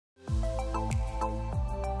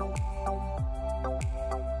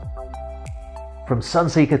From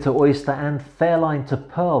Sunseeker to Oyster and Fairline to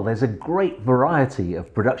Pearl, there's a great variety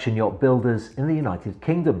of production yacht builders in the United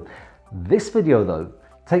Kingdom. This video though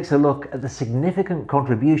takes a look at the significant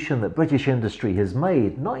contribution that British industry has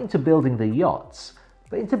made, not into building the yachts,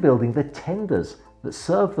 but into building the tenders that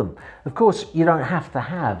serve them. Of course, you don't have to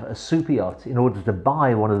have a super yacht in order to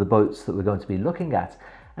buy one of the boats that we're going to be looking at.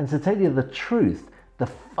 And to tell you the truth, the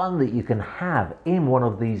fun that you can have in one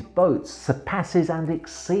of these boats surpasses and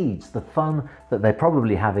exceeds the fun that they're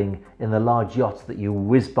probably having in the large yacht that you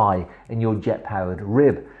whiz by in your jet-powered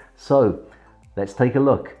rib. So let's take a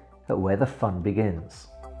look at where the fun begins.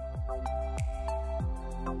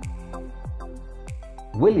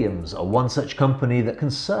 Williams are one such company that can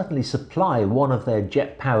certainly supply one of their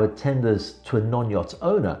jet-powered tenders to a non-yacht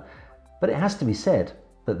owner, but it has to be said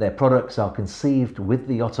that their products are conceived with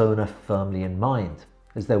the yacht owner firmly in mind,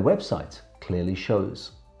 as their website clearly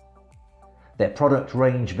shows. Their product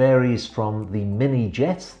range varies from the mini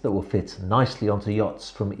jet that will fit nicely onto yachts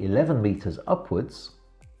from 11 meters upwards,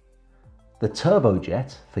 the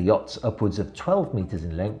turbojet for yachts upwards of 12 meters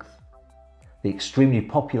in length, the extremely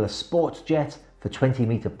popular sport jet for 20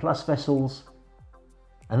 meter plus vessels,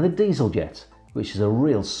 and the diesel jet, which is a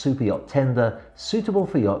real super yacht tender suitable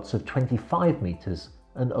for yachts of 25 meters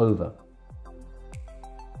and over.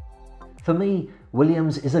 For me,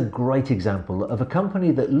 Williams is a great example of a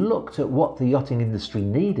company that looked at what the yachting industry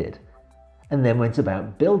needed and then went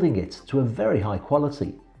about building it to a very high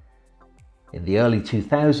quality. In the early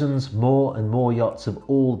 2000s, more and more yachts of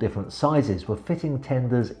all different sizes were fitting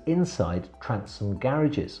tenders inside transom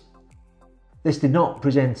garages. This did not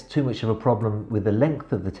present too much of a problem with the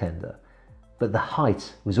length of the tender, but the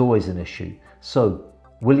height was always an issue. So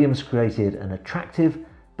Williams created an attractive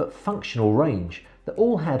but functional range that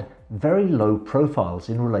all had very low profiles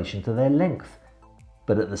in relation to their length,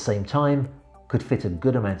 but at the same time could fit a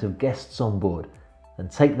good amount of guests on board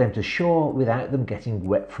and take them to shore without them getting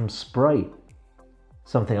wet from spray.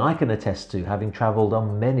 Something I can attest to, having travelled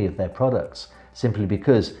on many of their products, simply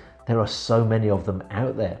because there are so many of them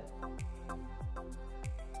out there.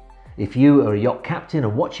 If you are a yacht captain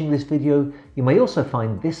and watching this video, you may also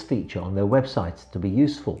find this feature on their website to be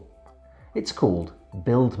useful. It's called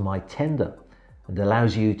Build My Tender and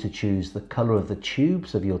allows you to choose the colour of the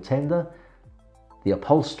tubes of your tender, the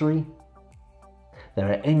upholstery, there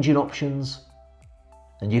are engine options,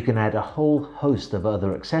 and you can add a whole host of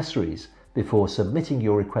other accessories before submitting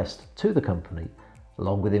your request to the company,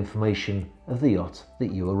 along with information of the yacht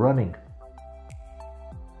that you are running.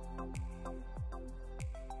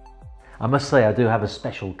 I must say I do have a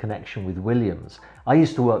special connection with Williams. I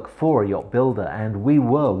used to work for a yacht builder and we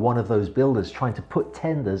were one of those builders trying to put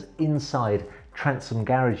tenders inside transom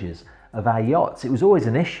garages of our yachts. It was always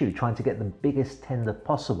an issue trying to get the biggest tender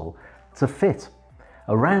possible to fit.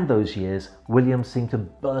 Around those years, Williams seemed to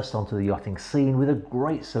burst onto the yachting scene with a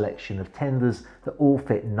great selection of tenders that all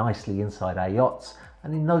fit nicely inside our yachts,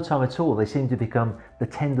 and in no time at all they seemed to become the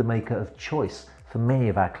tender maker of choice for many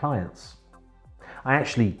of our clients. I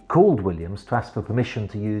actually called Williams to ask for permission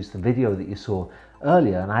to use the video that you saw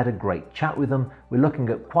earlier, and I had a great chat with them. We're looking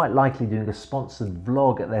at quite likely doing a sponsored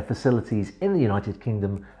vlog at their facilities in the United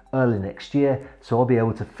Kingdom early next year, so I'll be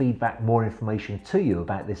able to feed back more information to you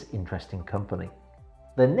about this interesting company.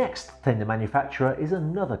 The next tender manufacturer is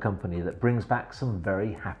another company that brings back some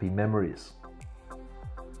very happy memories.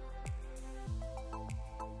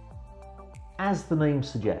 As the name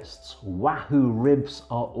suggests, Wahoo ribs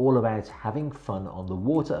are all about having fun on the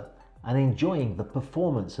water and enjoying the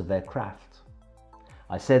performance of their craft.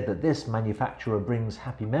 I said that this manufacturer brings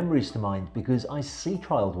happy memories to mind because I sea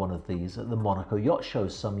trialed one of these at the Monaco Yacht Show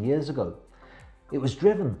some years ago. It was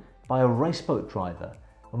driven by a raceboat driver,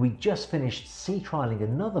 and we just finished sea trialing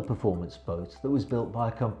another performance boat that was built by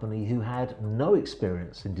a company who had no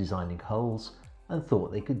experience in designing hulls and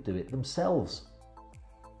thought they could do it themselves.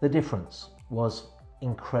 The difference was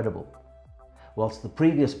incredible. Whilst the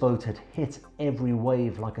previous boat had hit every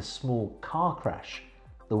wave like a small car crash,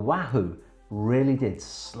 the Wahoo really did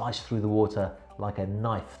slice through the water like a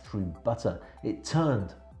knife through butter. It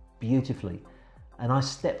turned beautifully, and I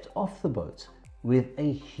stepped off the boat with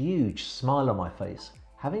a huge smile on my face,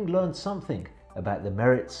 having learned something about the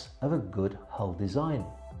merits of a good hull design.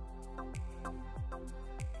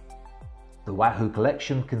 The Wahoo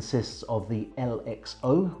collection consists of the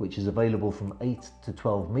LXO, which is available from 8 to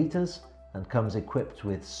 12 meters and comes equipped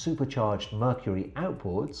with supercharged Mercury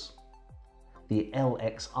outboards, the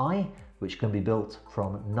LXI, which can be built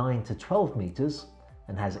from 9 to 12 meters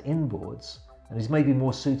and has inboards and is maybe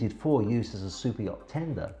more suited for use as a super yacht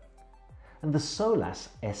tender, and the SOLAS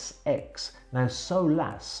SX. Now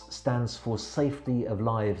SOLAS stands for Safety of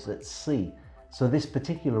Lives at Sea, so this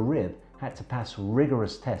particular rib had to pass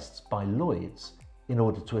rigorous tests by Lloyd's in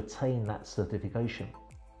order to attain that certification.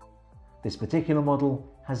 This particular model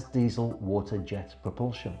has diesel water jet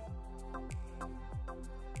propulsion.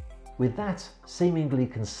 With that seemingly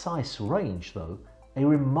concise range though, a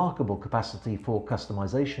remarkable capacity for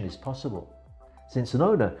customization is possible, since an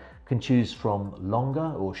owner can choose from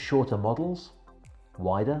longer or shorter models,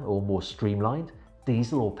 wider or more streamlined,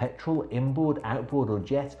 diesel or petrol, inboard, outboard or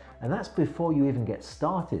jet, and that's before you even get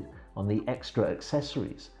started on the extra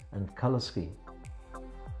accessories and colour scheme.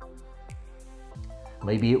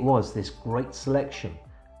 Maybe it was this great selection,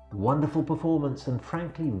 wonderful performance and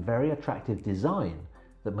frankly very attractive design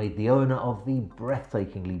that made the owner of the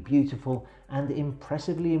breathtakingly beautiful and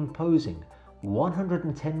impressively imposing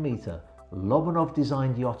 110-metre Lobanov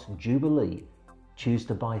designed yacht Jubilee choose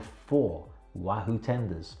to buy 4 Wahoo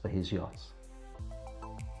tenders for his yachts.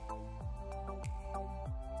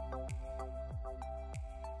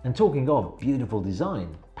 And talking of beautiful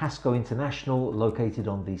design, Pascoe International, located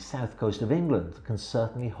on the south coast of England, can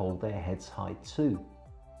certainly hold their heads high too.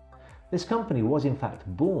 This company was in fact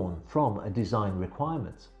born from a design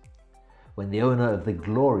requirement. When the owner of the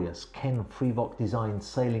glorious Ken Freevock designed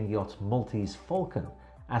sailing yacht Maltese Falcon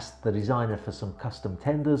asked the designer for some custom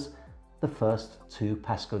tenders, the first 2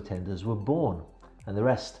 Pascoe tenders were born, and the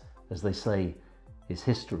rest, as they say, is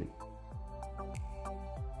history.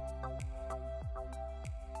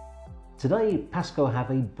 Today, Pascoe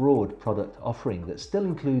have a broad product offering that still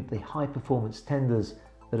include the high-performance tenders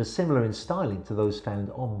that are similar in styling to those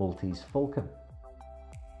found on Maltese Falcon.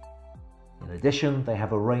 In addition, they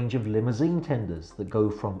have a range of limousine tenders that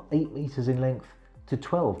go from 8 metres in length to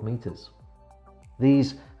 12 metres.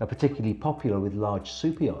 These are particularly popular with large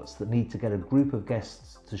superyachts that need to get a group of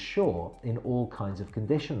guests to shore in all kinds of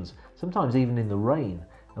conditions, sometimes even in the rain,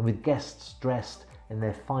 and with guests dressed in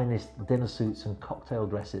their finest dinner suits and cocktail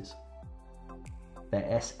dresses.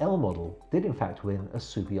 Their SL model did in fact win a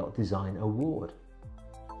Superyacht Design Award.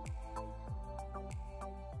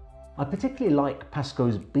 I particularly like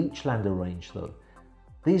Pascoe's Beachlander range though.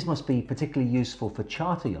 These must be particularly useful for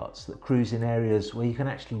charter yachts that cruise in areas where you can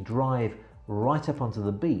actually drive right up onto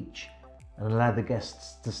the beach and allow the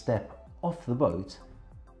guests to step off the boat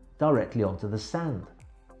directly onto the sand,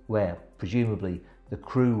 where presumably the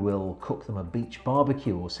crew will cook them a beach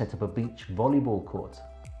barbecue or set up a beach volleyball court.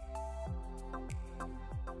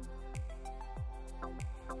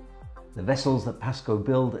 The vessels that Pascoe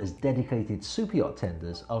build as dedicated superyacht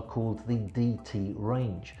tenders are called the DT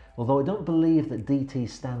range, although I don't believe that DT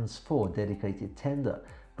stands for dedicated tender,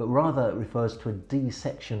 but rather refers to a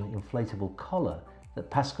D-section inflatable collar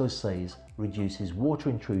that Pascoe says reduces water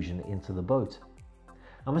intrusion into the boat.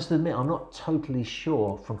 I must admit I'm not totally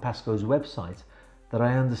sure from Pascoe's website that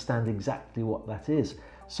I understand exactly what that is,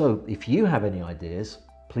 so if you have any ideas,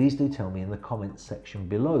 please do tell me in the comments section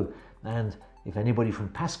below, and if anybody from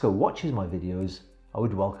Pascoe watches my videos, I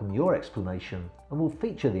would welcome your explanation and will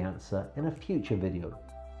feature the answer in a future video.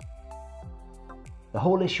 The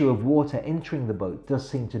whole issue of water entering the boat does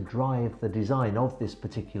seem to drive the design of this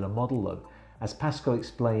particular model though, as Pascoe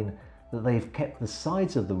explain that they've kept the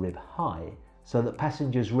sides of the rib high so that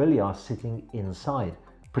passengers really are sitting inside,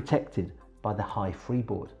 protected by the high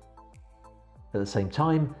freeboard. At the same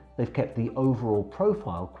time, they've kept the overall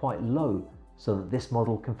profile quite low so that this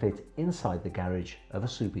model can fit inside the garage of a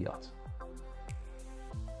superyacht.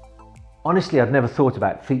 Honestly, I'd never thought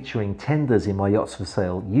about featuring tenders in my Yachts For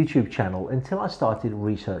Sale YouTube channel until I started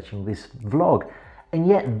researching this vlog, and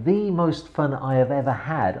yet the most fun I have ever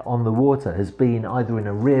had on the water has been either in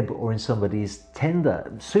a rib or in somebody's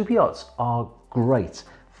tender. Superyachts are great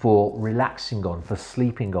for relaxing on, for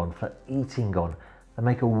sleeping on, for eating on. They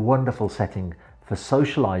make a wonderful setting for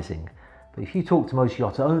socializing, but if you talk to most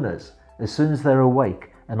yacht owners, as soon as they're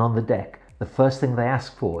awake and on the deck, the first thing they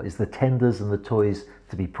ask for is the tenders and the toys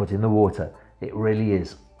to be put in the water. It really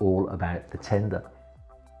is all about the tender.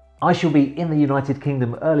 I shall be in the United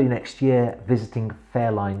Kingdom early next year visiting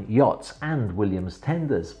Fairline Yachts and Williams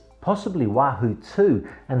Tenders, possibly Wahoo too,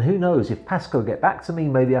 and who knows, if Pascoe get back to me,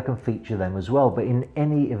 maybe I can feature them as well. But in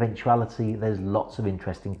any eventuality, there's lots of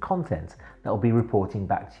interesting content that I'll be reporting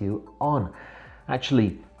back to you on.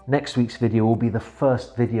 Actually, next week's video will be the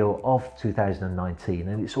first video of 2019,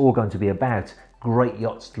 and it's all going to be about great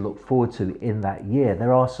yachts to look forward to in that year.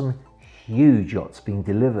 There are some huge yachts being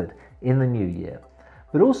delivered in the new year,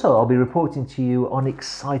 but also I'll be reporting to you on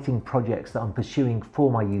exciting projects that I'm pursuing for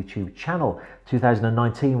my YouTube channel.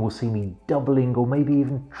 2019 will see me doubling or maybe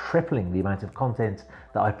even tripling the amount of content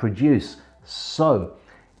that I produce. So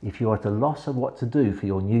if you are at a loss of what to do for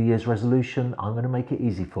your New Year's resolution, I'm going to make it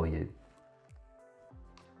easy for you.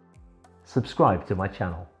 subscribe to my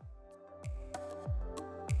channel.